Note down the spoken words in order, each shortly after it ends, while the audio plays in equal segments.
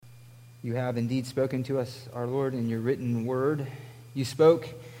You have indeed spoken to us, our Lord, in your written word. You spoke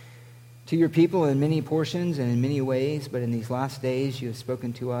to your people in many portions and in many ways, but in these last days you have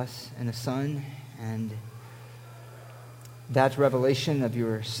spoken to us in a Son, and that revelation of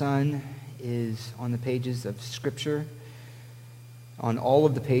your Son is on the pages of Scripture, on all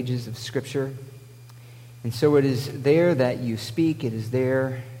of the pages of Scripture. And so it is there that you speak, it is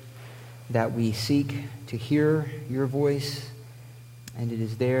there that we seek to hear your voice, and it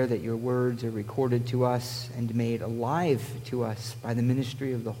is there that your words are recorded to us and made alive to us by the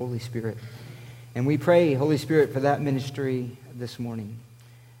ministry of the Holy Spirit. And we pray, Holy Spirit, for that ministry this morning,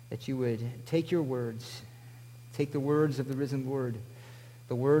 that you would take your words, take the words of the risen Lord,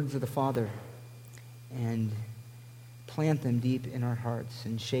 the words of the Father, and plant them deep in our hearts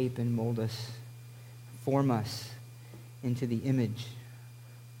and shape and mold us, form us into the image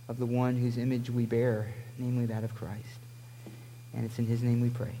of the one whose image we bear, namely that of Christ. And it's in his name we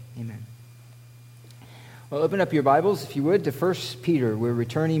pray. Amen. Well, open up your Bibles, if you would, to 1 Peter. We're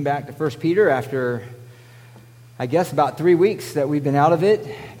returning back to 1 Peter after, I guess, about 3 weeks that we've been out of it.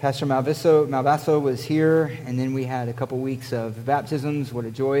 Pastor Malvaso was here, and then we had a couple weeks of baptisms. What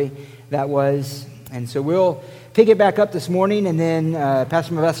a joy that was. And so we'll pick it back up this morning, and then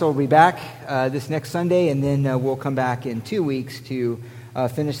Pastor Malvaso will be back this next Sunday, and then we'll come back in 2 weeks to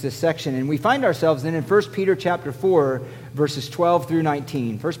finish this section. And we find ourselves then in 1 Peter chapter 4, verses 12 through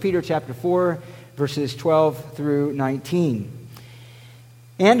 19. 1 Peter chapter 4, verses 12 through 19.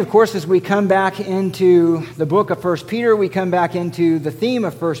 And, of course, as we come back into the book of 1 Peter, we come back into the theme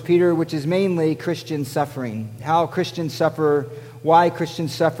of 1 Peter, which is mainly Christian suffering. How Christians suffer, why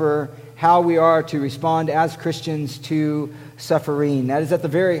Christians suffer, how we are to respond as Christians to suffering. That is at the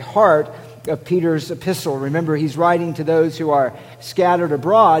very heart of Peter's epistle. Remember, he's writing to those who are scattered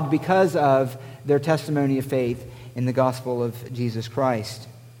abroad because of their testimony of faith in the gospel of Jesus Christ.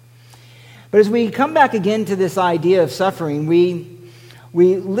 But as we come back again to this idea of suffering, we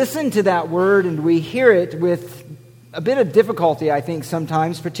listen to that word and we hear it with a bit of difficulty, I think,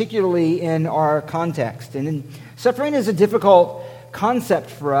 sometimes, particularly in our context. And suffering is a difficult concept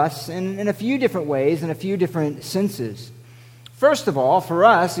for us in a few different ways, in a few different senses. First of all, for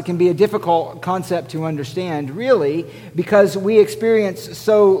us, it can be a difficult concept to understand, really, because we experience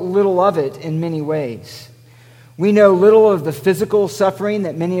so little of it in many ways. We know little of the physical suffering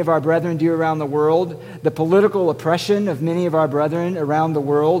that many of our brethren do around the world, the political oppression of many of our brethren around the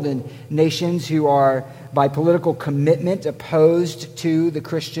world in nations who are, by political commitment, opposed to the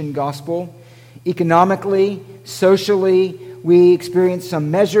Christian gospel. Economically, socially, we experience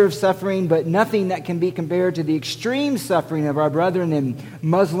some measure of suffering, but nothing that can be compared to the extreme suffering of our brethren in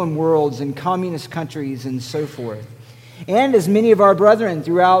Muslim worlds and communist countries and so forth. And as many of our brethren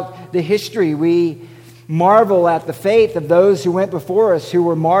throughout the history, we marvel at the faith of those who went before us, who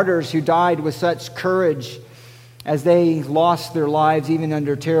were martyrs, who died with such courage as they lost their lives even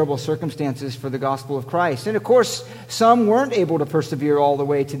under terrible circumstances for the gospel of Christ. And of course, some weren't able to persevere all the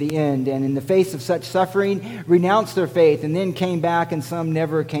way to the end, and in the face of such suffering, renounced their faith and then came back, and some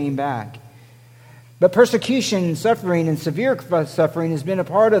never came back. But persecution, suffering, and severe suffering has been a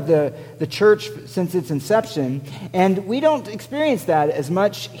part of the church since its inception, and we don't experience that as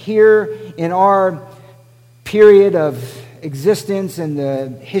much here in our period of existence and the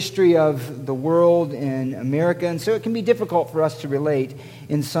history of the world in America, and so it can be difficult for us to relate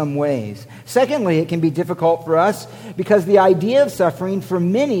in some ways. Secondly, it can be difficult for us because the idea of suffering for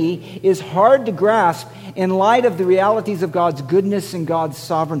many is hard to grasp in light of the realities of God's goodness and God's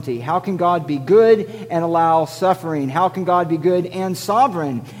sovereignty. How can God be good and allow suffering? How can God be good and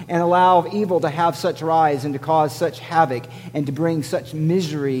sovereign and allow evil to have such rise and to cause such havoc and to bring such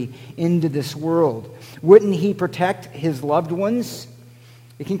misery into this world? Wouldn't he protect his loved ones?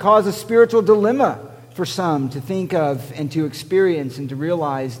 It can cause a spiritual dilemma for some to think of and to experience and to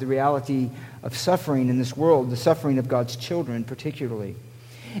realize the reality of suffering in this world, the suffering of God's children particularly.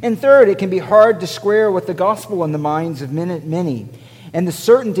 And third, it can be hard to square with the gospel in the minds of many, and the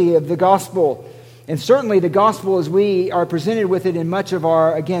certainty of the gospel, and certainly the gospel as we are presented with it in much of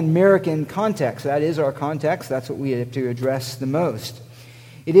our, again, American context. That is our context. That's what we have to address the most.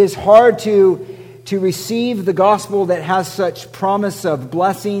 It is hard to receive the gospel that has such promise of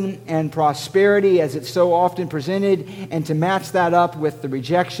blessing and prosperity as it's so often presented, and to match that up with the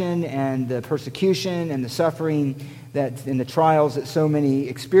rejection and the persecution and the suffering that and the trials that so many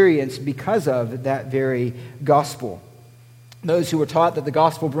experience because of that very gospel. Those who are taught that the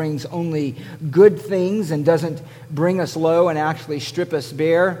gospel brings only good things and doesn't bring us low and actually strip us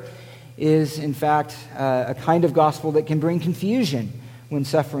bare is, in fact, a kind of gospel that can bring confusion when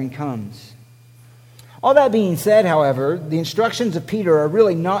suffering comes. All that being said, however, the instructions of Peter are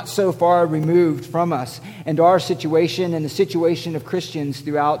really not so far removed from us and our situation and the situation of Christians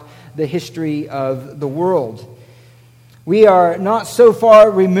throughout the history of the world. We are not so far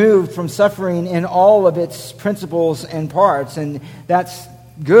removed from suffering in all of its principles and parts, and that's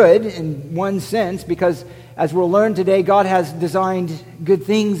good in one sense because, as we'll learn today, God has designed good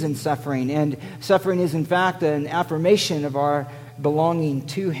things in suffering, and suffering is in fact an affirmation of our belonging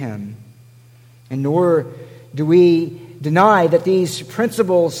to Him. And nor do we deny that these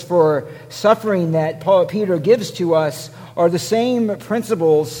principles for suffering that Peter gives to us are the same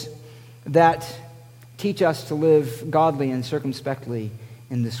principles that teach us to live godly and circumspectly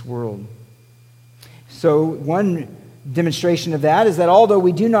in this world. So one demonstration of that is that although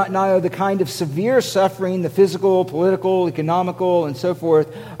we do not know the kind of severe suffering, the physical, political, economical, and so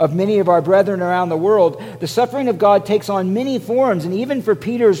forth, of many of our brethren around the world, the suffering of God takes on many forms. And even for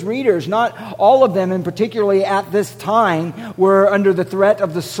Peter's readers, not all of them, and particularly at this time, were under the threat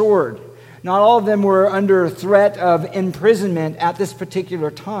of the sword. Not all of them were under threat of imprisonment at this particular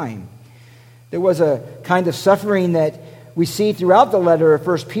time. There was a kind of suffering that we see throughout the letter of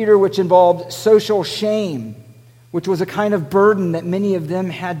 1 Peter, which involved social shame, which was a kind of burden that many of them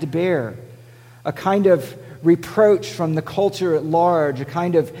had to bear, a kind of reproach from the culture at large, a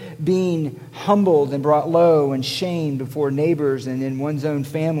kind of being humbled and brought low and shamed before neighbors and in one's own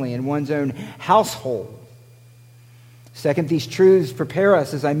family and one's own household. Second, these truths prepare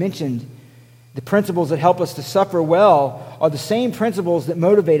us, as I mentioned. The principles that help us to suffer well are the same principles that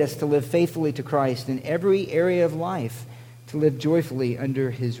motivate us to live faithfully to Christ in every area of life, to live joyfully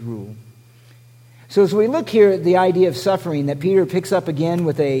under His rule. So as we look here at the idea of suffering that Peter picks up again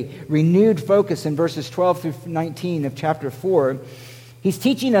with a renewed focus in verses 12 through 19 of chapter 4, he's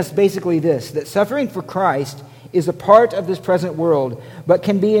teaching us basically this, that suffering for Christ is a part of this present world, but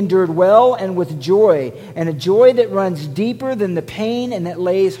can be endured well and with joy, and a joy that runs deeper than the pain and that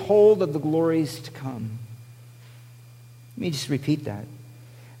lays hold of the glories to come. Let me just repeat that.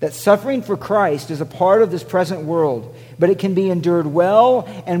 That suffering for Christ is a part of this present world, but it can be endured well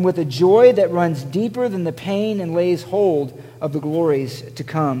and with a joy that runs deeper than the pain and lays hold of the glories to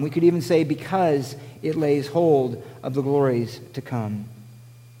come. We could even say because it lays hold of the glories to come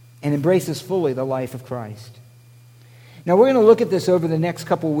and embraces fully the life of Christ. Now we're going to look at this over the next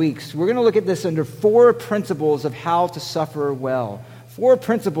couple weeks. We're going to look at this under 4 principles of how to suffer well. 4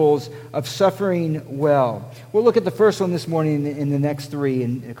 principles of suffering well. We'll look at the first one this morning in the next 3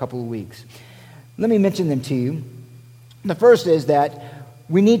 in a couple of weeks. Let me mention them to you. The first is that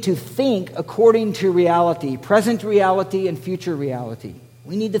we need to think according to reality, present reality and future reality.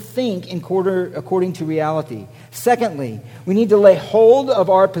 We need to think according to reality. Secondly, we need to lay hold of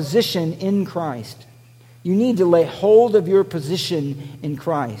our position in Christ. You need to lay hold of your position in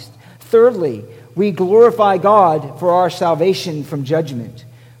Christ. Thirdly, we glorify God for our salvation from judgment.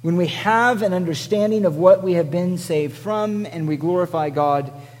 When we have an understanding of what we have been saved from, and we glorify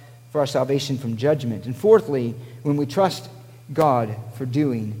God for our salvation from judgment. And fourthly, when we trust God for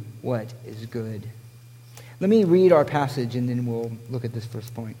doing what is good. Let me read our passage and then we'll look at this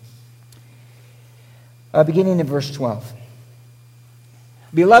first point. Beginning in verse 12.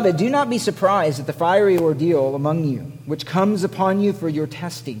 Beloved, do not be surprised at the fiery ordeal among you, which comes upon you for your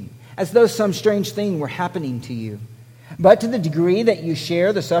testing, as though some strange thing were happening to you. But to the degree that you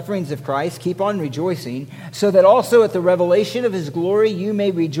share the sufferings of Christ, keep on rejoicing, so that also at the revelation of His glory you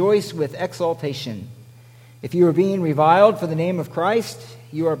may rejoice with exultation. If you are being reviled for the name of Christ,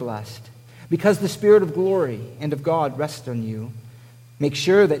 you are blessed, because the Spirit of glory and of God rests on you. Make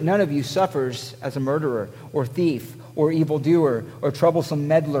sure that none of you suffers as a murderer or thief or evildoer or troublesome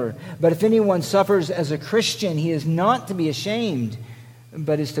meddler. But if anyone suffers as a Christian, he is not to be ashamed,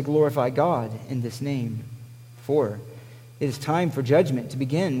 but is to glorify God in this name. For it is time for judgment to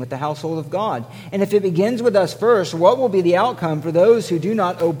begin with the household of God. And if it begins with us first, what will be the outcome for those who do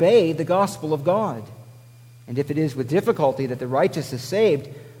not obey the gospel of God? And if it is with difficulty that the righteous is saved,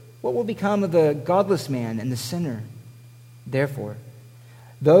 what will become of the godless man and the sinner? Therefore,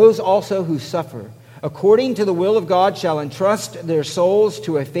 those also who suffer according to the will of God shall entrust their souls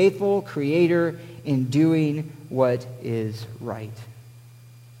to a faithful Creator in doing what is right.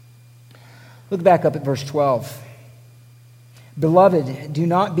 Look back up at verse 12. Beloved, do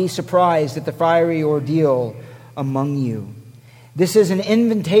not be surprised at the fiery ordeal among you. This is an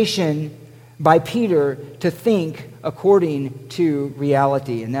invitation by Peter to think according to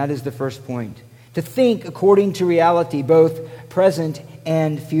reality, and that is the first point. To think according to reality, both present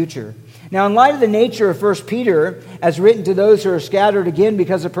and future. Now, in light of the nature of 1 Peter, as written to those who are scattered again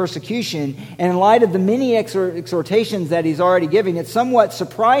because of persecution, and in light of the many exhortations that he's already giving, it's somewhat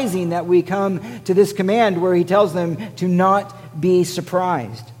surprising that we come to this command where he tells them to not be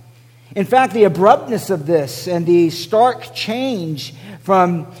surprised. In fact, the abruptness of this and the stark change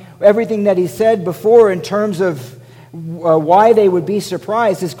from everything that he said before in terms of why they would be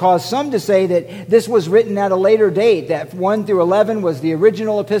surprised has caused some to say that this was written at a later date, that 1 through 11 was the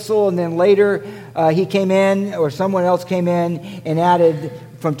original epistle, and then later he came in, or someone else came in and added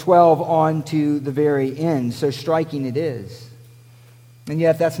from 12 on to the very end. So striking it is. And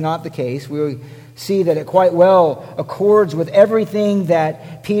yet that's not the case. We see that it quite well accords with everything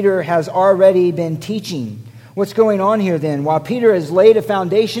that Peter has already been teaching. What's going on here then? While Peter has laid a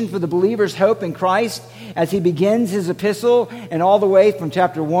foundation for the believer's hope in Christ as he begins his epistle, and all the way from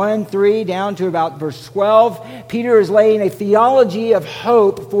chapter 1, 3 down to about verse 12, Peter is laying a theology of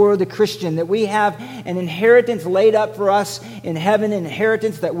hope for the Christian, that we have an inheritance laid up for us in heaven, an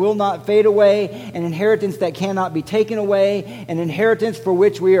inheritance that will not fade away, an inheritance that cannot be taken away, an inheritance for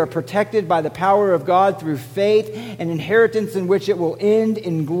which we are protected by the power of God through faith, an inheritance in which it will end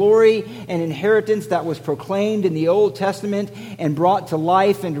in glory, an inheritance that was proclaimed in the Old Testament and brought to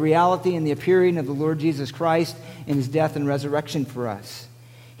life and reality in the appearing of the Lord Jesus Christ in his death and resurrection for us.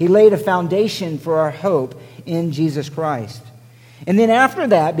 He laid a foundation for our hope in Jesus Christ. And then after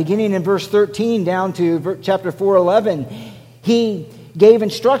that, beginning in verse 13 down to chapter 4:11, he gave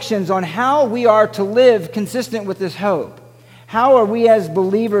instructions on how we are to live consistent with this hope. How are we as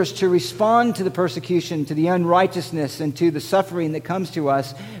believers to respond to the persecution, to the unrighteousness, and to the suffering that comes to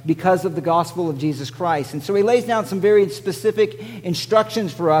us because of the gospel of Jesus Christ? And so he lays down some very specific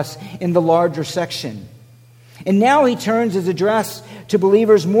instructions for us in the larger section. And now he turns his address to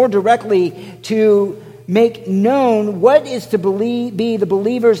believers more directly to make known what is to be the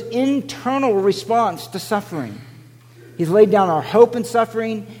believer's internal response to suffering. He's laid down our hope in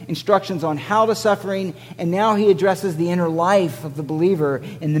suffering, instructions on how to suffering, and now he addresses the inner life of the believer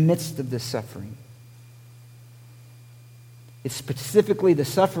in the midst of this suffering. It's specifically the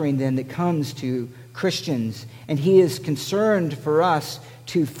suffering then that comes to Christians, and he is concerned for us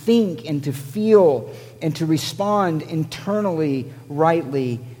to think and to feel and to respond internally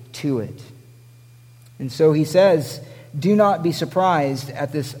rightly to it. And so he says, do not be surprised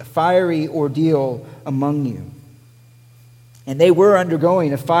at this fiery ordeal among you. And they were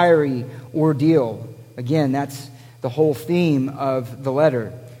undergoing a fiery ordeal. Again, that's the whole theme of the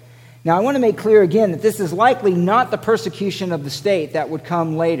letter. Now, I want to make clear again that this is likely not the persecution of the state that would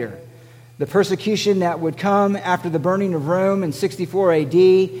come later. The persecution that would come after the burning of Rome in 64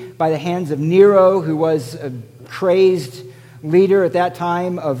 AD by the hands of Nero, who was a crazed leader at that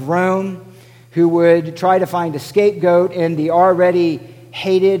time of Rome, who would try to find a scapegoat in the already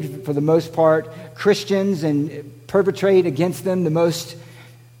hated, for the most part, Christians and perpetrate against them the most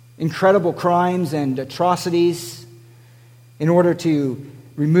incredible crimes and atrocities in order to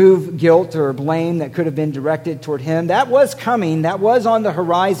remove guilt or blame that could have been directed toward him. That was coming. That was on the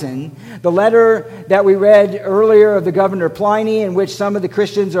horizon. The letter that we read earlier of the governor Pliny, in which some of the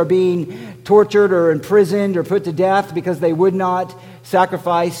Christians are being tortured or imprisoned or put to death because they would not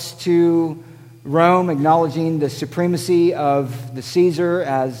sacrifice to Rome, acknowledging the supremacy of the Caesar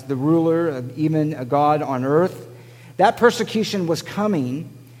as the ruler of even a god on earth. That persecution was coming,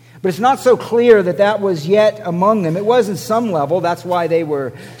 but it's not so clear that that was yet among them. It was in some level. That's why they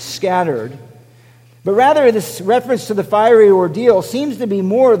were scattered. But rather, this reference to the fiery ordeal seems to be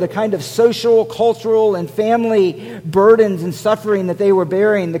more the kind of social, cultural, and family burdens and suffering that they were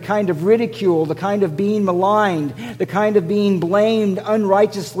bearing, the kind of ridicule, the kind of being maligned, the kind of being blamed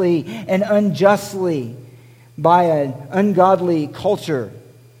unrighteously and unjustly by an ungodly culture.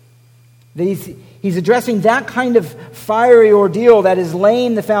 He's addressing that kind of fiery ordeal that is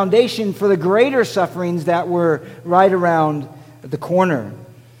laying the foundation for the greater sufferings that were right around the corner.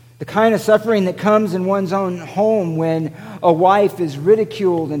 The kind of suffering that comes in one's own home when a wife is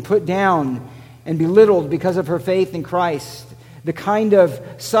ridiculed and put down and belittled because of her faith in Christ. The kind of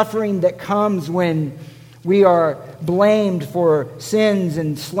suffering that comes when we are blamed for sins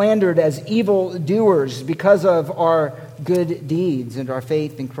and slandered as evil doers because of our good deeds and our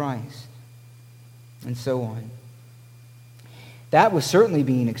faith in Christ. And so on. That was certainly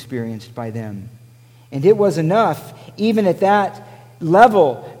being experienced by them. And it was enough, even at that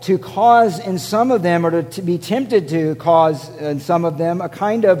level, to cause in some of them, or to be tempted to cause in some of them, a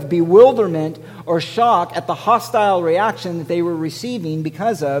kind of bewilderment or shock at the hostile reaction that they were receiving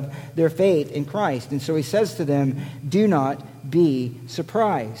because of their faith in Christ. And so he says to them, do not be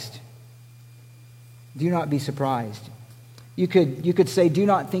surprised. Do not be surprised. You could say, do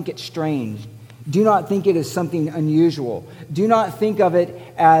not think it strange. Do not think it is something unusual. Do not think of it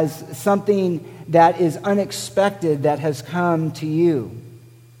as something that is unexpected that has come to you.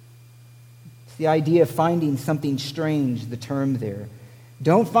 It's the idea of finding something strange, the term there.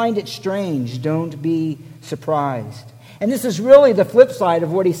 Don't find it strange. Don't be surprised. And this is really the flip side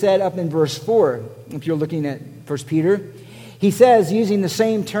of what he said up in verse 4. If you're looking at 1 Peter, he says, using the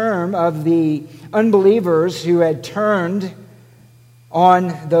same term of the unbelievers who had turned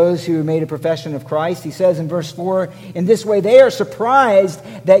on those who made a profession of Christ. He says in verse 4, in this way they are surprised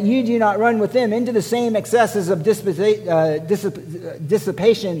that you do not run with them into the same excesses of dissipation,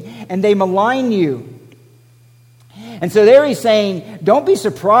 and they malign you. And so there he's saying, don't be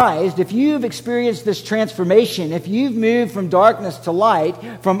surprised if you've experienced this transformation, if you've moved from darkness to light,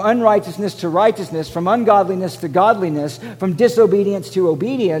 from unrighteousness to righteousness, from ungodliness to godliness, from disobedience to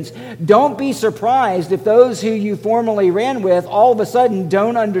obedience. Don't be surprised if those who you formerly ran with all of a sudden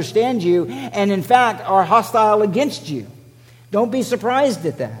don't understand you and in fact are hostile against you. Don't be surprised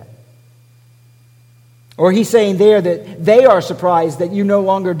at that. Or he's saying there that they are surprised that you no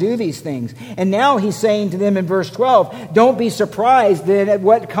longer do these things. And now he's saying to them in verse 12, don't be surprised at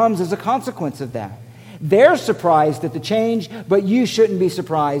what comes as a consequence of that. They're surprised at the change, but you shouldn't be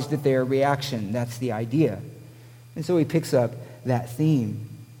surprised at their reaction. That's the idea. And so he picks up that theme.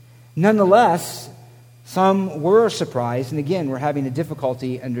 Nonetheless, some were surprised, and again, we're having a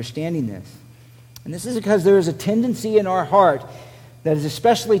difficulty understanding this. And this is because there is a tendency in our heart that is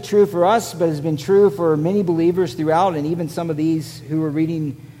especially true for us, but has been true for many believers throughout, and even some of these who are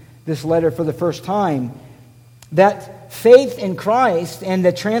reading this letter for the first time, that faith in Christ and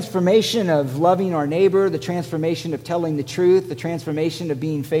the transformation of loving our neighbor, the transformation of telling the truth, the transformation of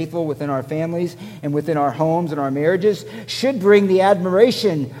being faithful within our families and within our homes and our marriages should bring the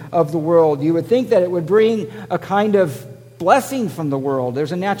admiration of the world. You would think that it would bring a kind of blessing from the world.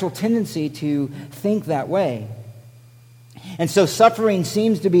 There's a natural tendency to think that way. And so suffering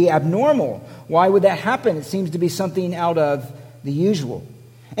seems to be abnormal. Why would that happen? It seems to be something out of the usual.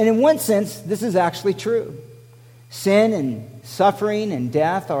 And in one sense, this is actually true. Sin and suffering and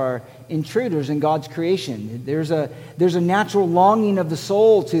death are intruders in God's creation. There's a natural longing of the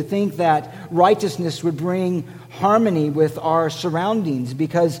soul to think that righteousness would bring harmony with our surroundings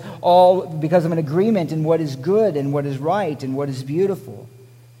because of an agreement in what is good and what is right and what is beautiful.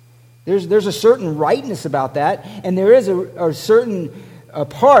 There's a certain rightness about that, and there is a certain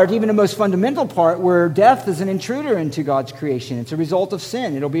part, even a most fundamental part, where death is an intruder into God's creation. It's a result of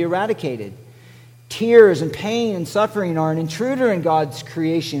sin. It'll be eradicated. Tears and pain and suffering are an intruder in God's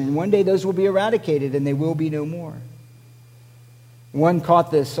creation, and one day those will be eradicated and they will be no more. One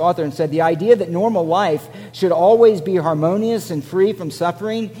caught this author and said, the idea that normal life should always be harmonious and free from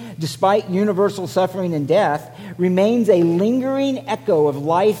suffering, despite universal suffering and death, remains a lingering echo of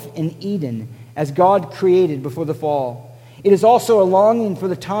life in Eden as God created before the fall. It is also a longing for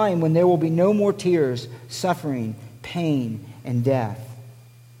the time when there will be no more tears, suffering, pain, and death.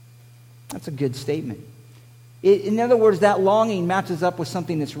 That's a good statement. In other words, that longing matches up with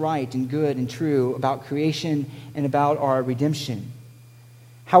something that's right and good and true about creation and about our redemption.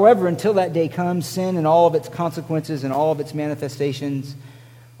 However, until that day comes, sin and all of its consequences and all of its manifestations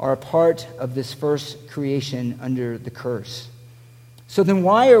are a part of this first creation under the curse. So then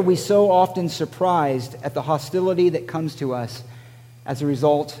why are we so often surprised at the hostility that comes to us as a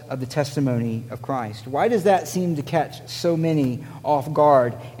result of the testimony of Christ? Why does that seem to catch so many off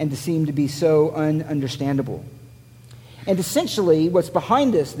guard and to seem to be so ununderstandable? And essentially, what's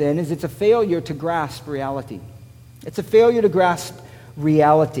behind this then is it's a failure to grasp reality. It's a failure to grasp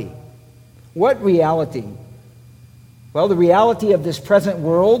reality. What reality? Well, the reality of this present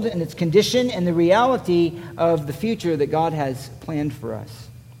world and its condition, and the reality of the future that God has planned for us.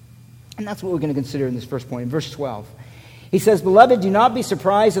 And that's what we're going to consider in this first point, in verse 12. He says, Beloved, do not be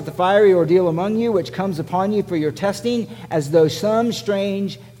surprised at the fiery ordeal among you, which comes upon you for your testing, as though some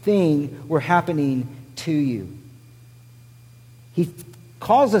strange thing were happening to you. He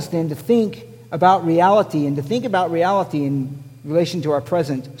calls us then to think about reality, and to think about reality in relation to our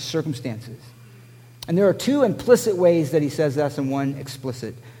present circumstances. And there are two implicit ways that he says that and one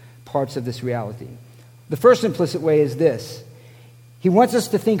explicit parts of this reality. The first implicit way is this. He wants us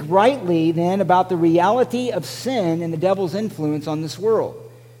to think rightly then about the reality of sin and the devil's influence on this world.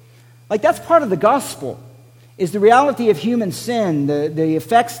 Like that's part of the gospel, is the reality of human sin, the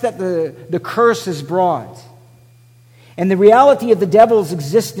effects that the curse has brought. And the reality of the devil's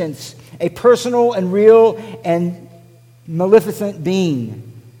existence, a personal and real and maleficent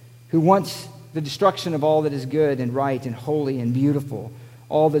being who wants the destruction of all that is good and right and holy and beautiful,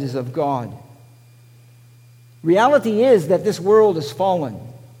 all that is of God. Reality is that this world is fallen.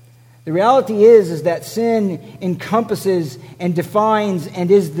 The reality is that sin encompasses and defines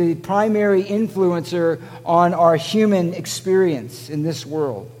and is the primary influencer on our human experience in this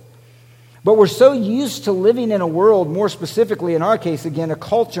world. But we're so used to living in a world, more specifically in our case, again, a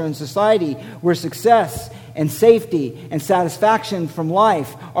culture and society where success and safety and satisfaction from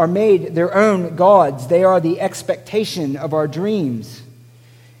life are made their own gods. They are the expectation of our dreams.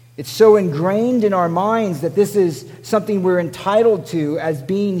 It's so ingrained in our minds that this is something we're entitled to as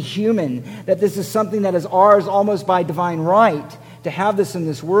being human, that this is something that is ours almost by divine right to have this in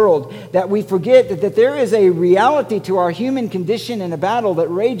this world, that we forget that there is a reality to our human condition in a battle that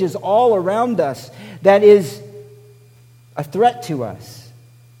rages all around us that is a threat to us.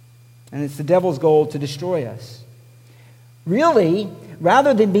 And it's the devil's goal to destroy us. Really,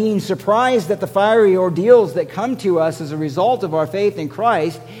 rather than being surprised at the fiery ordeals that come to us as a result of our faith in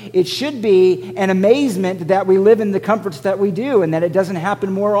Christ, it should be an amazement that we live in the comforts that we do and that it doesn't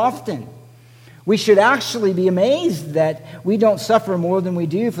happen more often. We should actually be amazed that we don't suffer more than we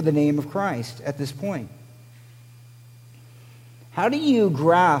do for the name of Christ at this point. How do you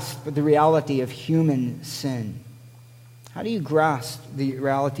grasp the reality of human sin? How do you grasp the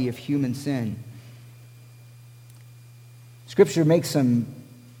reality of human sin? Scripture makes some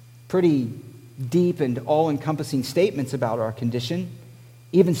pretty deep and all-encompassing statements about our condition.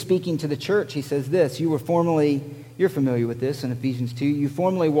 Even speaking to the church, he says this, you're familiar with this in Ephesians 2, you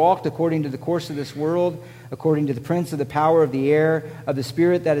formerly walked according to the course of this world, according to the prince of the power of the air, of the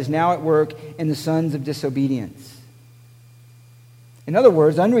spirit that is now at work in the sons of disobedience. In other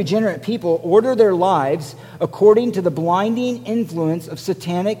words, unregenerate people order their lives according to the blinding influence of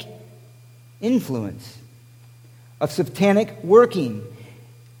satanic working.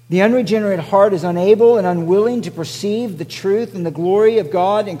 The unregenerate heart is unable and unwilling to perceive the truth and the glory of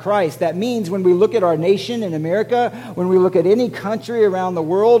God in Christ. That means when we look at our nation in America, when we look at any country around the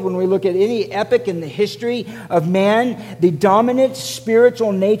world, when we look at any epoch in the history of man, the dominant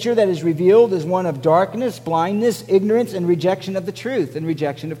spiritual nature that is revealed is one of darkness, blindness, ignorance, and rejection of the truth, and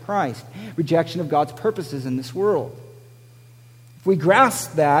rejection of Christ, rejection of God's purposes in this world. If we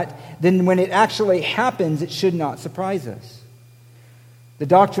grasp that, then when it actually happens, it should not surprise us. The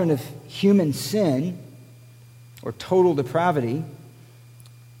doctrine of human sin, or total depravity,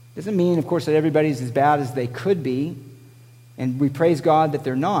 doesn't mean, of course, that everybody's as bad as they could be, and we praise God that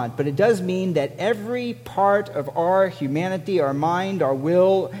they're not, but it does mean that every part of our humanity, our mind, our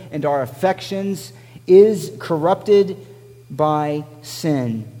will, and our affections is corrupted by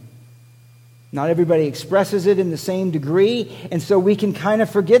sin. Not everybody expresses it in the same degree, and so we can kind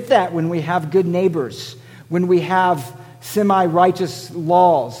of forget that when we have good neighbors, when we have semi-righteous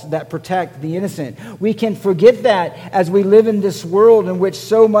laws that protect the innocent. We can forget that as we live in this world in which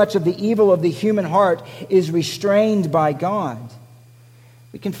so much of the evil of the human heart is restrained by God.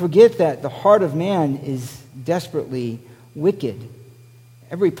 We can forget that the heart of man is desperately wicked.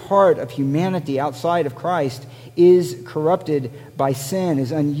 Every part of humanity outside of Christ is corrupted by sin,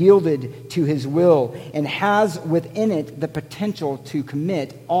 is unyielded to his will, and has within it the potential to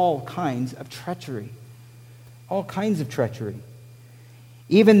commit all kinds of treachery. All kinds of treachery.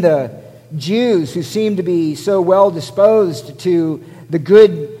 Even the Jews who seem to be so well disposed to the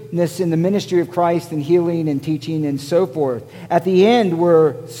goodness in the ministry of Christ and healing and teaching and so forth, at the end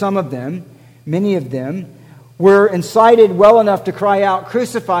were some of them, many of them, were incited well enough to cry out,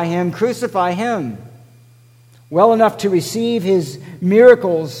 crucify him, crucify him. Well enough to receive his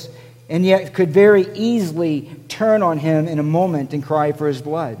miracles, and yet could very easily turn on him in a moment and cry for his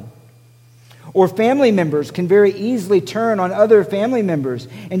blood. Or family members can very easily turn on other family members.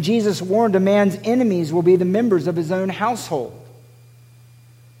 And Jesus warned a man's enemies will be the members of his own household.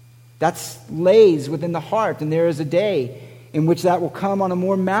 That lays within the heart. And there is a day in which that will come on a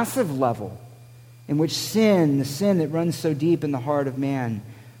more massive level. In which sin, the sin that runs so deep in the heart of man,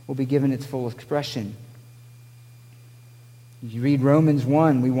 will be given its full expression. You read Romans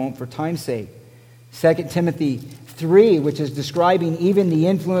 1, we won't for time's sake. 2 Timothy 3, which is describing even the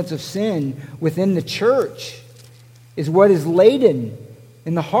influence of sin within the church, is what is laden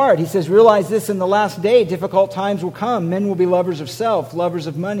in the heart. He says, realize this, in the last day, difficult times will come. Men will be lovers of self, lovers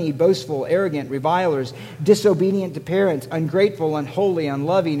of money, boastful, arrogant, revilers, disobedient to parents, ungrateful, unholy,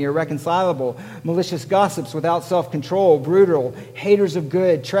 unloving, irreconcilable, malicious gossips, without self-control, brutal, haters of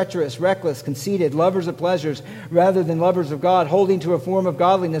good, treacherous, reckless, conceited, lovers of pleasures rather than lovers of God, holding to a form of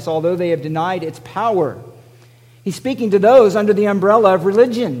godliness, although they have denied its power. He's speaking to those under the umbrella of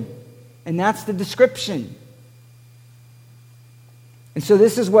religion, and that's the description. And so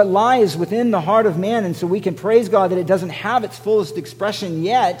this is what lies within the heart of man, and so we can praise God that it doesn't have its fullest expression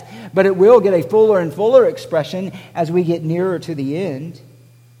yet, but it will get a fuller and fuller expression as we get nearer to the end.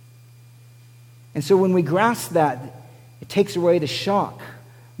 And so when we grasp that, it takes away the shock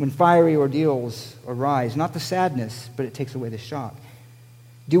when fiery ordeals arise. Not the sadness, but it takes away the shock.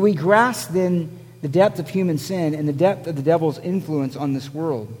 Do we grasp then the depth of human sin and the depth of the devil's influence on this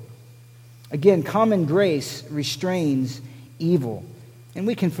world? Again, common grace restrains evil. And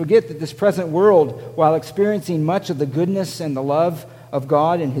we can forget that this present world, while experiencing much of the goodness and the love of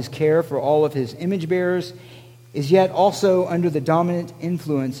God and His care for all of His image bearers, is yet also under the dominant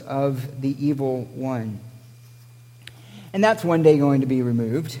influence of the evil one. And that's one day going to be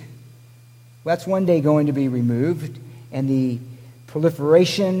removed. That's one day going to be removed, and the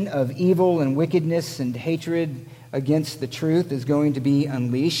proliferation of evil and wickedness and hatred against the truth is going to be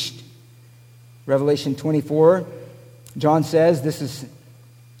unleashed. Revelation 24, John says, this is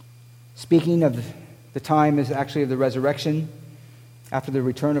speaking of the time is actually of the resurrection after the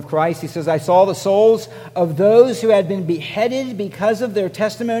return of Christ. He says, I saw the souls of those who had been beheaded because of their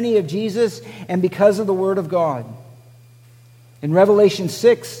testimony of Jesus and because of the word of God. In Revelation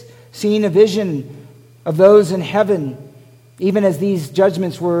 6, seeing a vision of those in heaven, even as these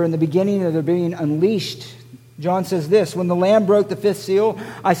judgments were in the beginning of their being unleashed, John says this, when the Lamb broke the fifth seal,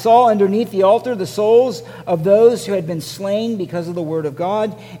 I saw underneath the altar the souls of those who had been slain because of the word of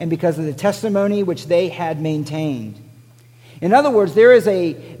God and because of the testimony which they had maintained. In other words, there is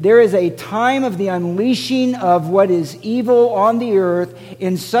a time of the unleashing of what is evil on the earth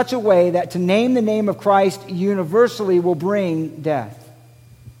in such a way that to name the name of Christ universally will bring death.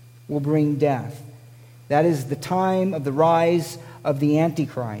 Will bring death. That is the time of the rise of the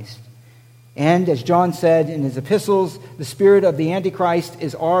Antichrist. And as John said in his epistles, the spirit of the Antichrist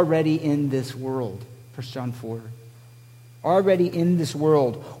is already in this world. 1 John 4. Already in this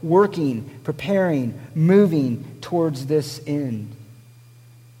world, working, preparing, moving towards this end.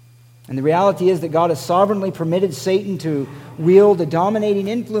 And the reality is that God has sovereignly permitted Satan to wield a dominating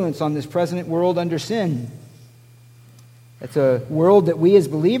influence on this present world under sin. That's a world that we as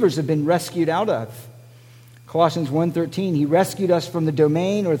believers have been rescued out of. Colossians 1:13, He rescued us from the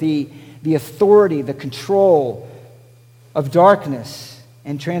domain or the authority, the control of darkness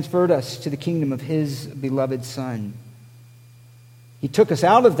and transferred us to the kingdom of His beloved Son. He took us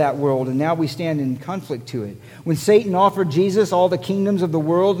out of that world, and now we stand in conflict to it. When Satan offered Jesus all the kingdoms of the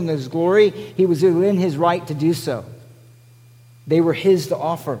world and His glory, he was in his right to do so. They were his to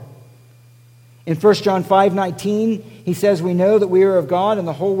offer. In 1 John 5:19, he says, we know that we are of God, and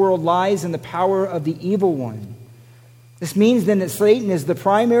the whole world lies in the power of the evil one. This means then that Satan is the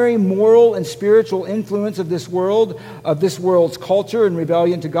primary moral and spiritual influence of this world's culture and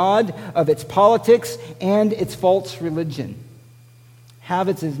rebellion to God, of its politics and its false religion. Have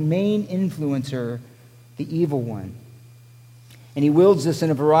its main influencer, the evil one. And he wields this in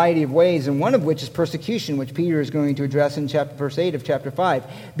a variety of ways, and one of which is persecution, which Peter is going to address in verse 8 of chapter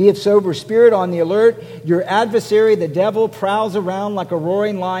 5. Be of sober spirit, on the alert. Your adversary, the devil, prowls around like a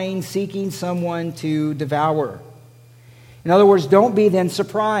roaring lion, seeking someone to devour. In other words, don't be then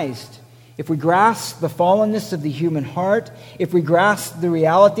surprised. If we grasp the fallenness of the human heart, if we grasp the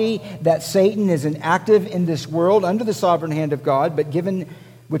reality that Satan is inactive in this world under the sovereign hand of God,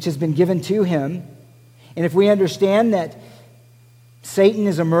 which has been given to him, and if we understand that Satan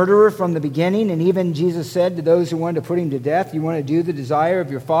is a murderer from the beginning, and even Jesus said to those who wanted to put him to death, you want to do the desire of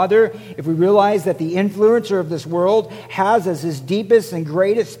your Father. If we realize that the influencer of this world has as his deepest and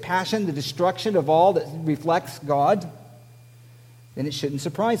greatest passion the destruction of all that reflects God, then it shouldn't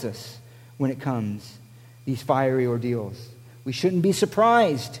surprise us when it comes, these fiery ordeals. We shouldn't be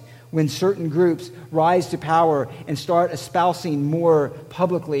surprised when certain groups rise to power and start espousing more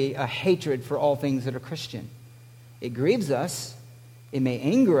publicly a hatred for all things that are Christian. It grieves us. It may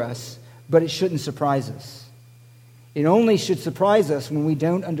anger us, but it shouldn't surprise us. It only should surprise us when we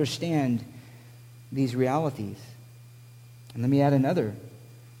don't understand these realities. And let me add another.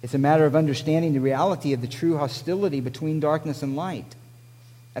 It's a matter of understanding the reality of the true hostility between darkness and light.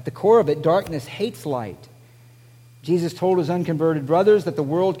 At the core of it, darkness hates light. Jesus told his unconverted brothers that the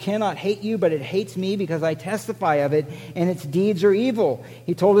world cannot hate you, but it hates me because I testify of it, and its deeds are evil.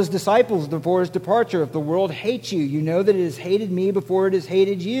 He told his disciples before his departure, if the world hates you, you know that it has hated me before it has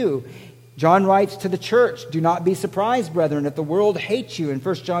hated you. John writes to the church, do not be surprised, brethren, if the world hates you, in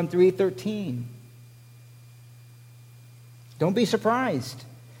 1 John 3:13. Don't be surprised.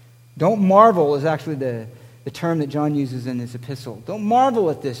 Don't marvel is actually the term that John uses in his epistle. Don't marvel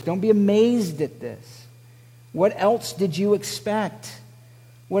at this. Don't be amazed at this. What else did you expect?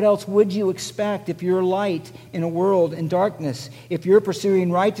 What else would you expect if you're light in a world in darkness? If you're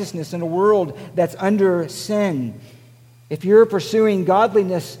pursuing righteousness in a world that's under sin? If you're pursuing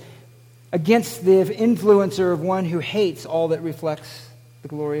godliness against the influencer of one who hates all that reflects the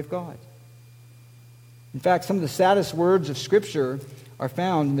glory of God? In fact, some of the saddest words of Scripture are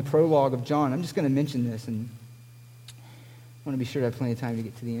found in the prologue of John. I'm just going to mention this, and I want to be sure to have plenty of time to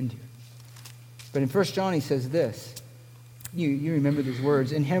get to the end here. But in 1 John, he says this. You remember these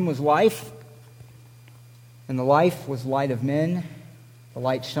words. In him was life, and the life was light of men. The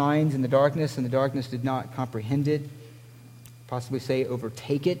light shines in the darkness, and the darkness did not comprehend it. Possibly say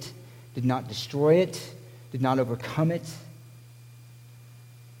overtake it, did not destroy it, did not overcome it.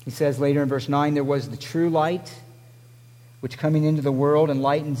 He says later in verse 9, there was the true light, which coming into the world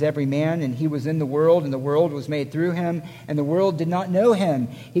enlightens every man, and he was in the world, and the world was made through him, and the world did not know him.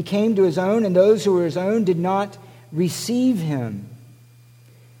 He came to his own, and those who were his own did not receive him.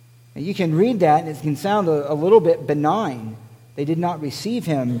 Now you can read that, and it can sound a little bit benign. They did not receive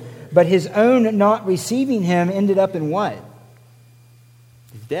him, but his own not receiving him ended up in what?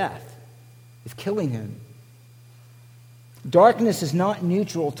 His death. His killing him. Darkness is not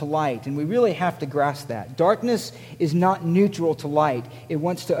neutral to light, and we really have to grasp that. Darkness is not neutral to light. It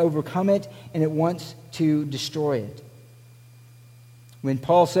wants to overcome it, and it wants to destroy it. When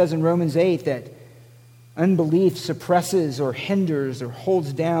Paul says in Romans 8 that unbelief suppresses or hinders or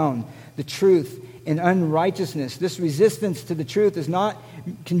holds down the truth in unrighteousness, this resistance to the truth is not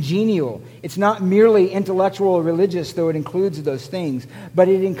congenial. It's not merely intellectual or religious, though it includes those things, but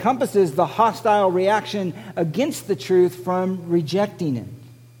it encompasses the hostile reaction against the truth from rejecting it.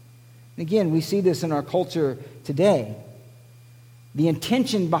 And again, we see this in our culture today. The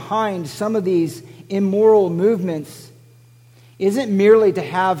intention behind some of these immoral movements isn't merely to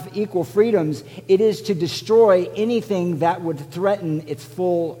have equal freedoms, it is to destroy anything that would threaten its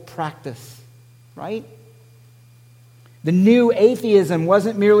full practice. Right? The new atheism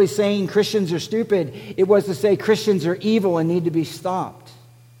wasn't merely saying Christians are stupid. It was to say Christians are evil and need to be stopped.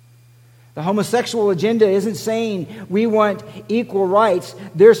 The homosexual agenda isn't saying we want equal rights.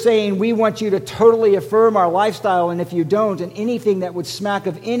 They're saying we want you to totally affirm our lifestyle, and if you don't, and anything that would smack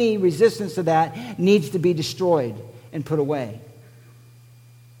of any resistance to that needs to be destroyed and put away.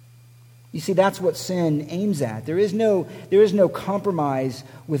 You see, that's what sin aims at. There is no compromise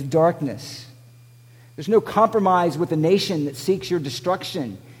with darkness. There's no compromise with a nation that seeks your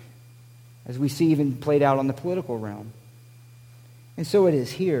destruction, as we see even played out on the political realm. And so it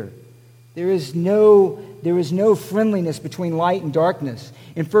is here. There is no friendliness between light and darkness.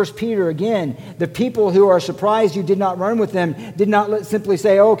 In 1 Peter, again, the people who are surprised you did not run with them did not simply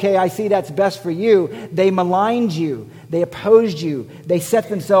say, okay, I see that's best for you. They maligned you. They opposed you. They set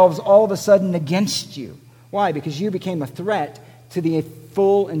themselves all of a sudden against you. Why? Because you became a threat to the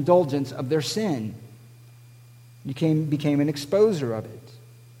full indulgence of their sin. You became an exposer of it.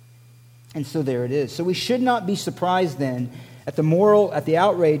 And so there it is. So we should not be surprised then at the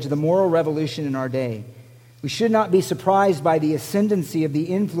outrage of the moral revolution in our day. We should not be surprised by the ascendancy of the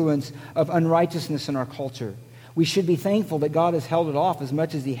influence of unrighteousness in our culture. We should be thankful that God has held it off as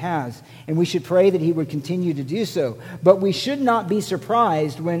much as He has, and we should pray that He would continue to do so. But we should not be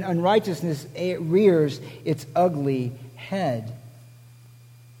surprised when unrighteousness rears its ugly head.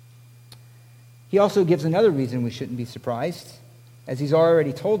 He also gives another reason we shouldn't be surprised, as He's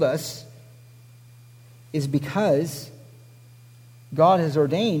already told us, is because God has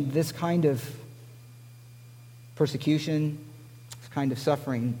ordained this kind of persecution, this kind of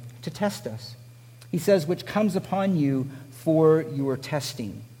suffering, to test us. He says, which comes upon you for your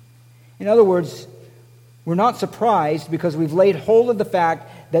testing. In other words, we're not surprised because we've laid hold of the fact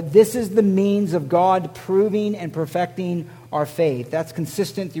that this is the means of God proving and perfecting our faith. That's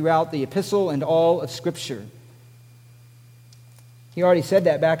consistent throughout the epistle and all of Scripture. He already said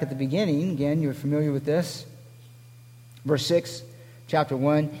that back at the beginning. Again, you're familiar with this. Verse 6, chapter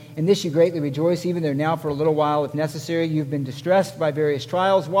 1. In this you greatly rejoice, even though now for a little while, if necessary, you've been distressed by various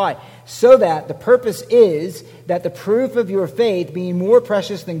trials. Why? So that the purpose is that the proof of your faith, being more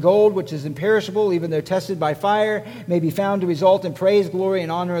precious than gold, which is imperishable, even though tested by fire, may be found to result in praise, glory,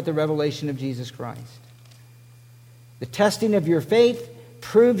 and honor at the revelation of Jesus Christ. The testing of your faith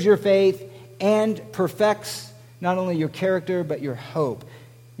proves your faith and perfects not only your character, but your hope,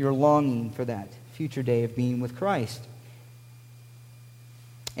 your longing for that future day of being with Christ.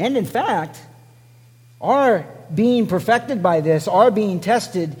 And in fact, our being perfected by this, our being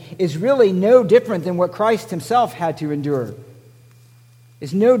tested, is really no different than what Christ Himself had to endure.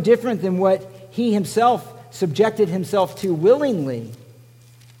 It's no different than what He Himself subjected Himself to willingly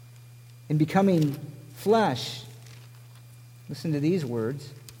in becoming flesh, Listen to these words.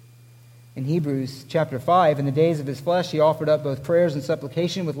 In Hebrews chapter 5, in the days of his flesh, he offered up both prayers and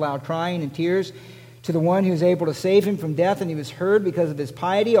supplication with loud crying and tears to the one who is able to save him from death, and he was heard because of his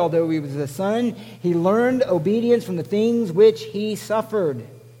piety. Although he was a son, he learned obedience from the things which he suffered.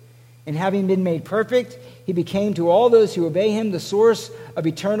 And having been made perfect, he became to all those who obey him the source of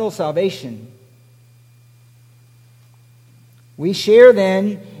eternal salvation. We share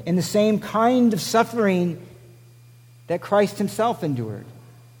then in the same kind of suffering that Christ himself endured.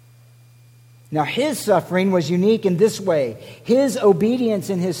 Now, his suffering was unique in this way. His obedience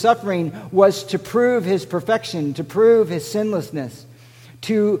in his suffering was to prove his perfection, to prove his sinlessness,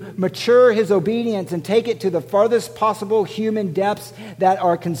 to mature his obedience and take it to the farthest possible human depths that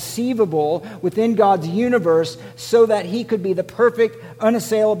are conceivable within God's universe so that he could be the perfect,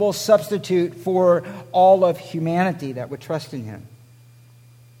 unassailable substitute for all of humanity that would trust in him.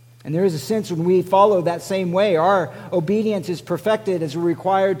 And there is a sense when we follow that same way, our obedience is perfected as we're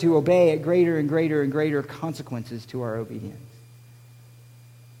required to obey at greater and greater and greater consequences to our obedience.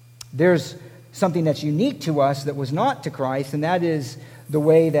 There's something that's unique to us that was not to Christ, and that is the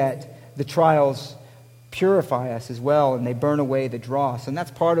way that the trials purify us as well, and they burn away the dross. And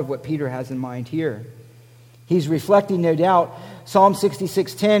that's part of what Peter has in mind here. He's reflecting, no doubt, Psalm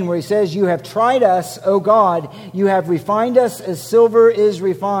 66:10, where he says, "You have tried us, O God. You have refined us as silver is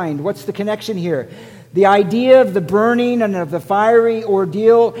refined." What's the connection here? The idea of the burning and of the fiery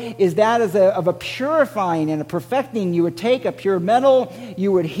ordeal is that of a purifying and a perfecting. You would take a pure metal,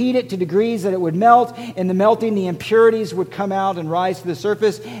 you would heat it to degrees that it would melt. In the melting, the impurities would come out and rise to the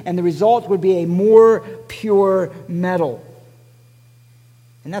surface, and the result would be a more pure metal.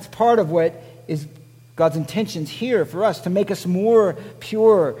 And that's part of what is God's intentions here for us, to make us more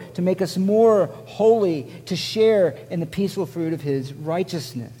pure, to make us more holy, to share in the peaceful fruit of his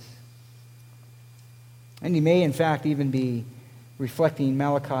righteousness. And he may, in fact, even be reflecting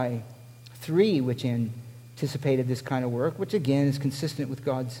Malachi 3, which anticipated this kind of work, which again is consistent with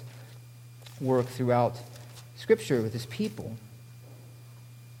God's work throughout Scripture with his people.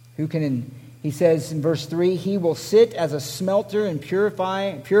 He says in verse 3, "He will sit as a smelter and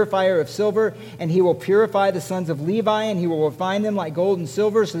purifier of silver, and he will purify the sons of Levi, and he will refine them like gold and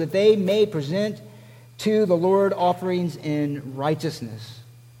silver, so that they may present to the Lord offerings in righteousness."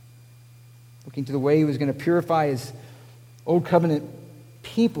 Looking to the way he was going to purify his old covenant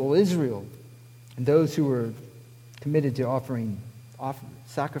people, Israel, and those who were committed to offering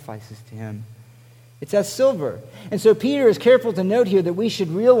sacrifices to him. It's as silver. And so Peter is careful to note here that we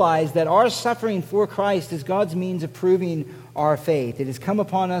should realize that our suffering for Christ is God's means of proving our faith. It has come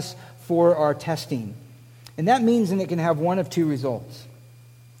upon us for our testing. And that means that it can have one of two results.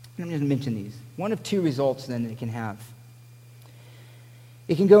 Let me just mention these. One of two results then it can have.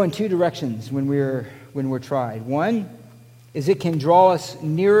 It can go in two directions when we're tried. One is it can draw us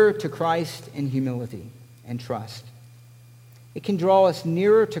nearer to Christ in humility and trust. It can draw us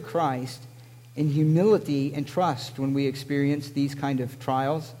nearer to Christ in humility and trust when we experience these kind of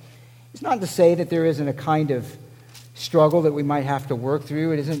trials. It's not to say that there isn't a kind of struggle that we might have to work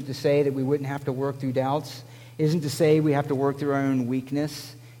through. It isn't to say that we wouldn't have to work through doubts. It isn't to say we have to work through our own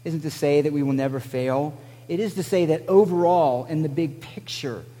weakness. It isn't to say that we will never fail. It is to say that overall, in the big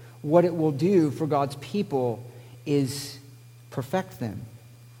picture, what it will do for God's people is perfect them.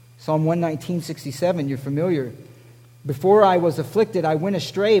 Psalm 119:67, you're familiar. "Before I was afflicted, I went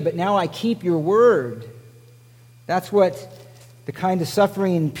astray, but now I keep your word." That's what the kind of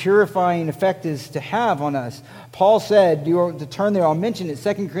suffering and purifying effect is to have on us. Paul said, to turn there, I'll mention it,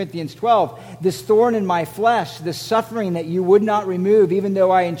 2 Corinthians 12, "This thorn in my flesh, this suffering that you would not remove, even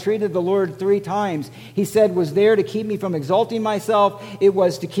though I entreated the Lord 3 times, he said, was there to keep me from exalting myself. It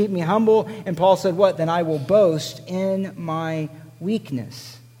was to keep me humble." And Paul said, what? "Then I will boast in my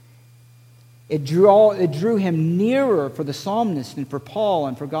weakness." It drew him nearer for the psalmist and for Paul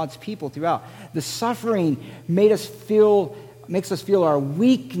and for God's people throughout. The suffering makes us feel our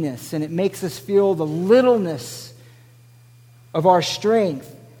weakness, and it makes us feel the littleness of our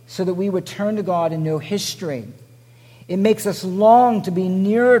strength so that we would turn to God and know his strength. It makes us long to be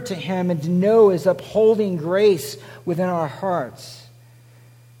nearer to him and to know his upholding grace within our hearts.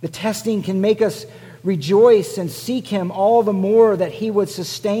 The testing can make us rejoice and seek him all the more that he would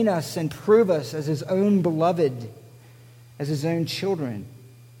sustain us and prove us as his own beloved, as his own children.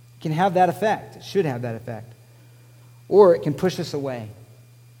 It can have that effect. It should have that effect. Or it can push us away,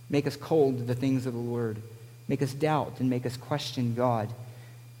 make us cold to the things of the Lord, make us doubt and make us question God.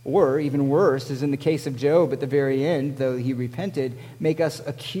 Or, even worse, as in the case of Job at the very end, though he repented, make us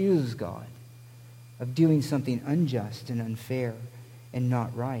accuse God of doing something unjust and unfair and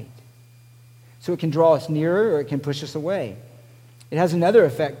not right. So it can draw us nearer or it can push us away. It has another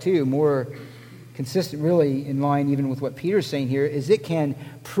effect too, more consistent, really in line even with what Peter's saying here, is it can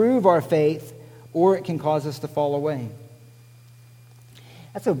prove our faith or it can cause us to fall away.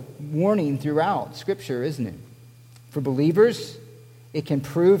 That's a warning throughout Scripture, isn't it? For believers, it can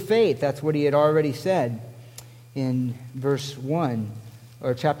prove faith. That's what he had already said in verse 1,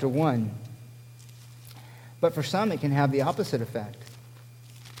 or chapter 1. But for some, it can have the opposite effect.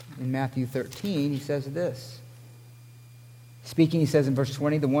 In Matthew 13, he says this. Speaking, he says in verse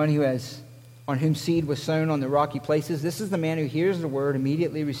 20, the one on whom seed was sown on the rocky places, this is the man who hears the word,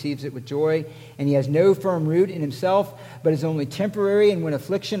 immediately receives it with joy, and he has no firm root in himself, but is only temporary, and when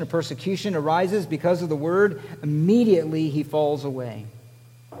affliction or persecution arises because of the word, immediately he falls away.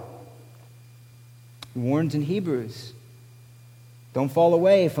 He warns in Hebrews, don't fall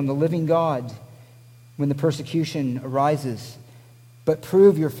away from the living God when the persecution arises, but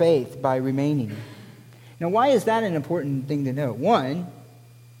prove your faith by remaining. Now, why is that an important thing to know? One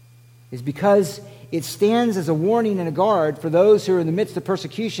is because it stands as a warning and a guard for those who are in the midst of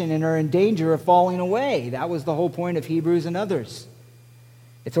persecution and are in danger of falling away. That was the whole point of Hebrews and others.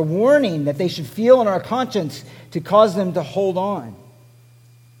 It's a warning that they should feel in our conscience to cause them to hold on.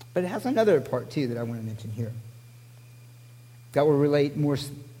 But it has another part, too, that I want to mention here that will relate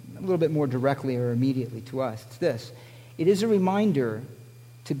a little bit more directly or immediately to us. It's this. It is a reminder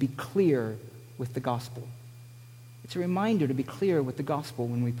to be clear with the gospel. It's a reminder to be clear with the gospel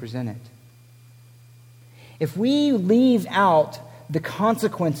when we present it. If we leave out the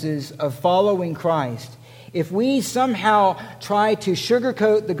consequences of following Christ, if we somehow try to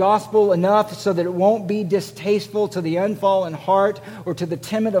sugarcoat the gospel enough so that it won't be distasteful to the unfallen heart or to the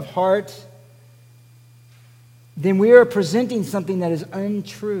timid of heart, then we are presenting something that is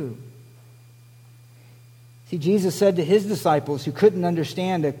untrue. See, Jesus said to his disciples who couldn't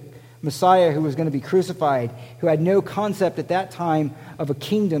understand a Messiah who was going to be crucified, who had no concept at that time of a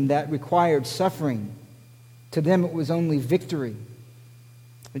kingdom that required suffering. To them it was only victory.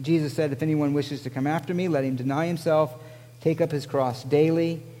 But Jesus said, if anyone wishes to come after me, let him deny himself, take up his cross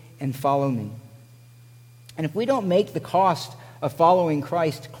daily, and follow me. And if we don't make the cost of following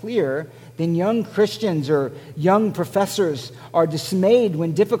Christ clear, then young Christians or young professors are dismayed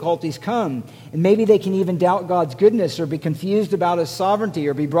when difficulties come. And maybe they can even doubt God's goodness or be confused about his sovereignty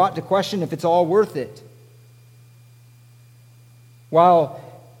or be brought to question if it's all worth it. While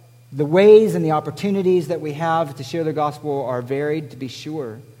the ways and the opportunities that we have to share the gospel are varied, to be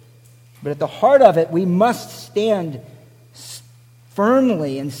sure. But at the heart of it, we must stand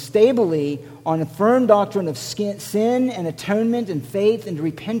firmly and stably on a firm doctrine of sin and atonement and faith and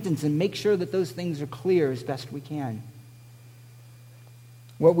repentance and make sure that those things are clear as best we can.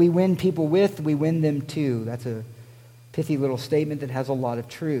 What we win people with, we win them to. That's a pithy little statement that has a lot of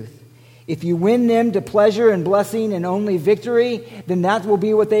truth. If you win them to pleasure and blessing and only victory, then that will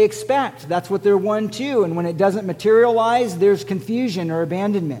be what they expect. That's what they're won to. And when it doesn't materialize, there's confusion or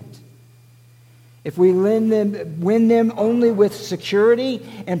abandonment. If we win them only with security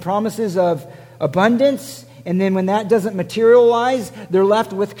and promises of abundance, and then when that doesn't materialize, they're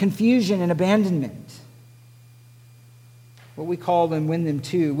left with confusion and abandonment. What we call them win them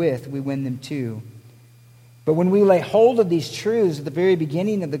to with, we win them to. But when we lay hold of these truths at the very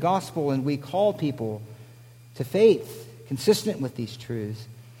beginning of the gospel and we call people to faith consistent with these truths,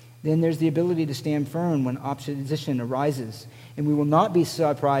 then there's the ability to stand firm when opposition arises. And we will not be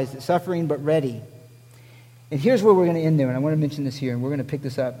surprised at suffering, but ready. And here's where we're going to end there, and I want to mention this here, and we're going to pick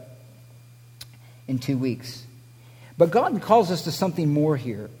this up in 2 weeks. But God calls us to something more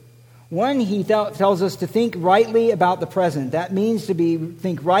here. One, he tells us to think rightly about the present. That means to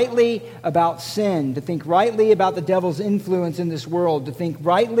think rightly about sin, to think rightly about the devil's influence in this world, to think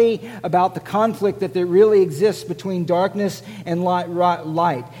rightly about the conflict that there really exists between darkness and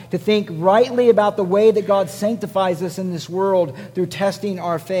light, to think rightly about the way that God sanctifies us in this world through testing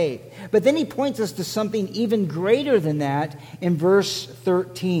our faith. But then he points us to something even greater than that in verse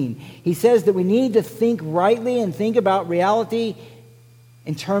 13. He says that we need to think rightly and think about reality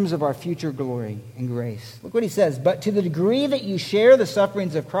in terms of our future glory and grace. Look what he says. But to the degree that you share the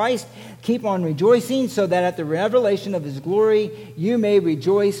sufferings of Christ, keep on rejoicing, so that at the revelation of his glory you may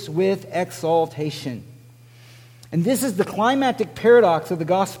rejoice with exaltation. And this is the climactic paradox of the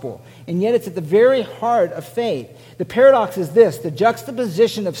gospel, and yet it's at the very heart of faith. The paradox is this: the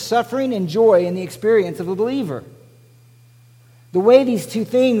juxtaposition of suffering and joy in the experience of the believer. The way these two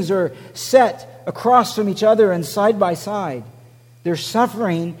things are set across from each other and side by side. There's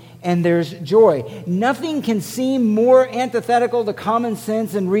suffering and there's joy. Nothing can seem more antithetical to common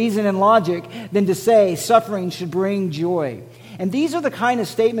sense and reason and logic than to say suffering should bring joy. And these are the kind of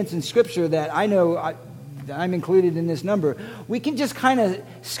statements in Scripture that I know I'm included in this number, we can just kind of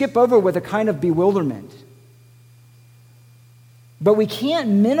skip over with a kind of bewilderment. But we can't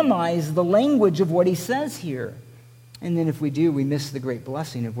minimize the language of what he says here. And then if we do, we miss the great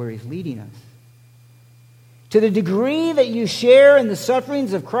blessing of where he's leading us. To the degree that you share in the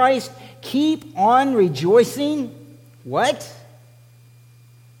sufferings of Christ, keep on rejoicing. What?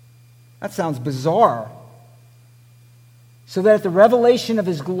 That sounds bizarre. So that at the revelation of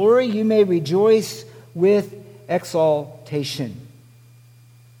his glory, you may rejoice with exaltation.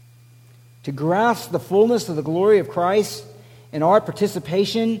 To grasp the fullness of the glory of Christ and our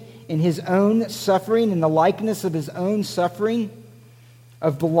participation in his own suffering and the likeness of his own suffering,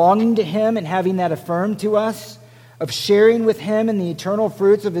 of belonging to him and having that affirmed to us, of sharing with him in the eternal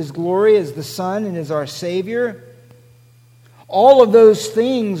fruits of his glory as the Son and as our Savior. All of those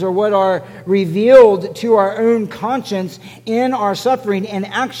things are what are revealed to our own conscience in our suffering and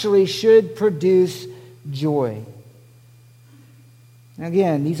actually should produce joy.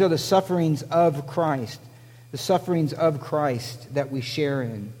 Again, these are the sufferings of Christ. The sufferings of Christ that we share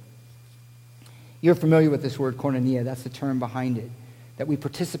in. You're familiar with this word, koinonia. That's the term behind it. That we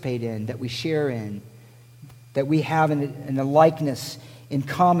participate in, that we share in, that we have in a likeness in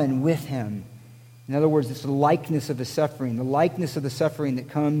common with him. In other words, it's the likeness of the suffering that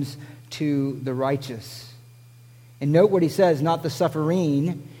comes to the righteous. And note what he says, not the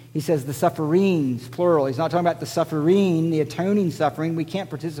suffering. He says the sufferings, plural. He's not talking about the suffering, the atoning suffering. We can't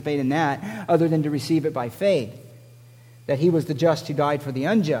participate in that other than to receive it by faith. That he was the just who died for the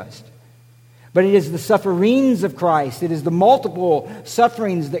unjust. But it is the sufferings of Christ. It is the multiple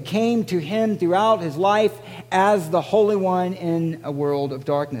sufferings that came to him throughout his life as the Holy One in a world of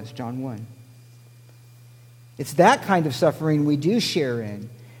darkness. John 1. It's that kind of suffering we do share in.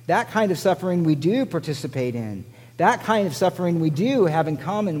 That kind of suffering we do participate in. That kind of suffering we do have in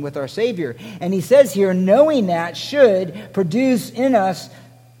common with our Savior. And he says here, knowing that should produce in us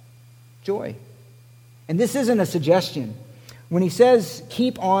joy. And this isn't a suggestion. When he says,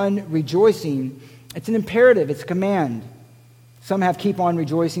 keep on rejoicing, it's an imperative, it's a command. Some have keep on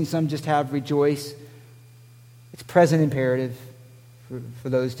rejoicing, some just have rejoice. It's present imperative for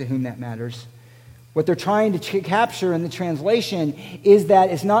those to whom that matters. What they're trying to capture in the translation is that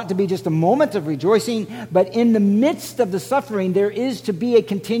it's not to be just a moment of rejoicing, but in the midst of the suffering, there is to be a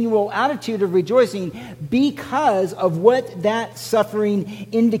continual attitude of rejoicing because of what that suffering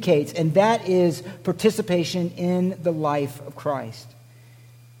indicates, and that is participation in the life of Christ.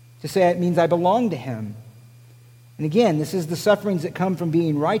 To say it means I belong to him. And again, this is the sufferings that come from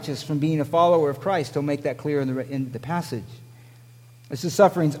being righteous, from being a follower of Christ. He'll make that clear in the passage. It's the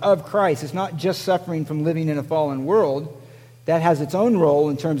sufferings of Christ. It's not just suffering from living in a fallen world. That has its own role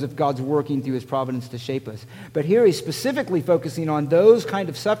in terms of God's working through his providence to shape us. But here he's specifically focusing on those kind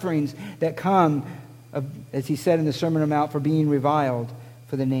of sufferings that come, as he said in the Sermon on the Mount, for being reviled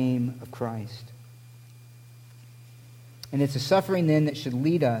for the name of Christ. And it's a suffering then that should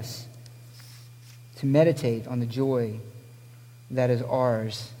lead us to meditate on the joy that is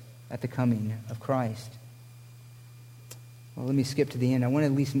ours at the coming of Christ. Well, let me skip to the end. I want to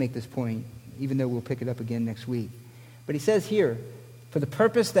at least make this point, even though we'll pick it up again next week. But he says here, for the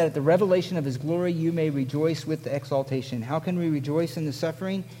purpose that at the revelation of his glory you may rejoice with the exaltation. How can we rejoice in the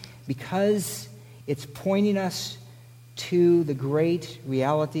suffering? Because it's pointing us to the great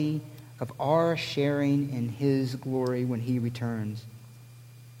reality of our sharing in his glory when he returns.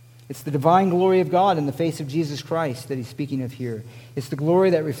 It's the divine glory of God in the face of Jesus Christ that he's speaking of here. It's the glory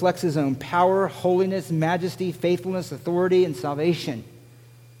that reflects his own power, holiness, majesty, faithfulness, authority, and salvation.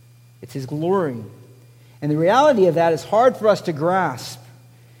 It's his glory. And the reality of that is hard for us to grasp.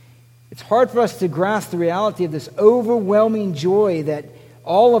 It's hard for us to grasp the reality of this overwhelming joy that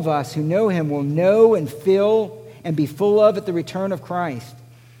all of us who know him will know and feel and be full of at the return of Christ.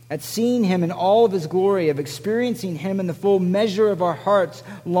 At seeing him in all of his glory, of experiencing him in the full measure of our hearts,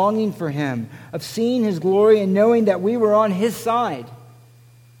 longing for him, of seeing his glory and knowing that we were on his side,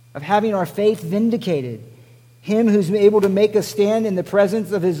 of having our faith vindicated, him who's able to make us stand in the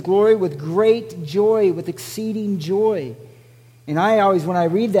presence of his glory with great joy, with exceeding joy. And I always, when I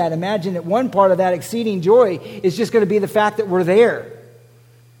read that, imagine that one part of that exceeding joy is just going to be the fact that we're there.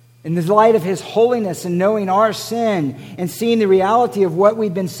 In the light of his holiness and knowing our sin and seeing the reality of what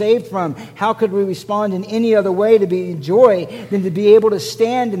we've been saved from, how could we respond in any other way to be in joy than to be able to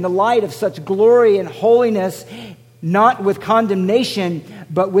stand in the light of such glory and holiness, not with condemnation,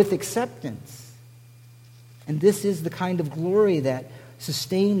 but with acceptance? And this is the kind of glory that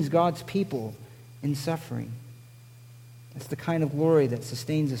sustains God's people in suffering. It's the kind of glory that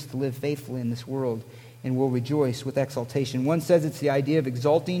sustains us to live faithfully in this world and will rejoice with exultation. One says it's the idea of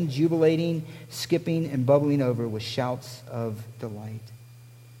exulting, jubilating, skipping, and bubbling over with shouts of delight.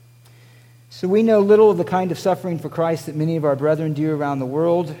 So we know little of the kind of suffering for Christ that many of our brethren do around the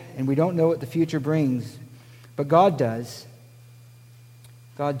world, and we don't know what the future brings. But God does.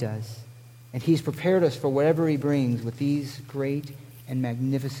 God does. And He's prepared us for whatever He brings with these great and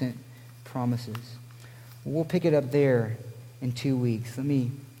magnificent promises. We'll pick it up there in 2 weeks. Let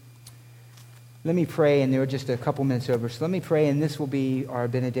me pray, and there are just a couple minutes over. So let me pray, and this will be our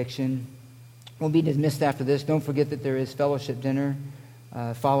benediction. We'll be dismissed after this. Don't forget that there is fellowship dinner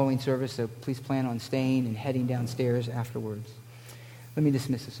following service, so please plan on staying and heading downstairs afterwards. Let me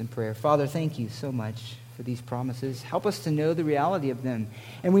dismiss us in prayer. Father, thank you so much for these promises. Help us to know the reality of them.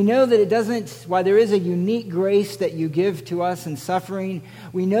 And we know that it doesn't, while there is a unique grace that you give to us in suffering,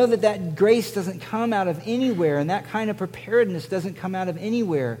 we know that that grace doesn't come out of anywhere, and that kind of preparedness doesn't come out of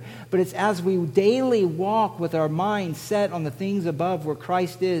anywhere. But it's as we daily walk with our mind set on the things above where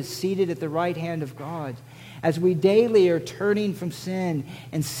Christ is, seated at the right hand of God, as we daily are turning from sin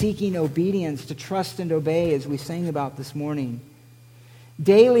and seeking obedience to trust and obey, as we sang about this morning.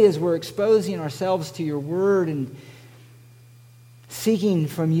 Daily, as we're exposing ourselves to your word and seeking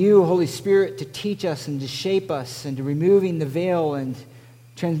from you, Holy Spirit, to teach us and to shape us and to removing the veil and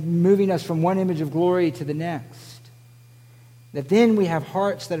moving us from one image of glory to the next. That then we have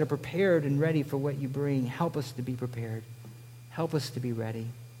hearts that are prepared and ready for what you bring. Help us to be prepared. Help us to be ready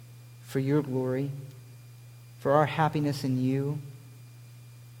for your glory, for our happiness in you,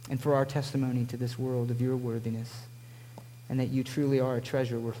 and for our testimony to this world of your worthiness, and that you truly are a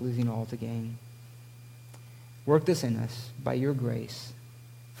treasure worth losing all to gain. Work this in us by your grace.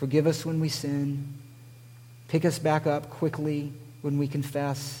 Forgive us when we sin. Pick us back up quickly when we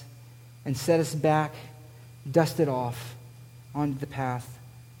confess, and set us back, dust it off, onto the path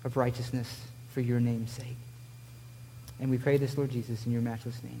of righteousness for your name's sake. And we pray this, Lord Jesus, in your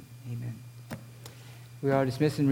matchless name. Amen. We are dismissed.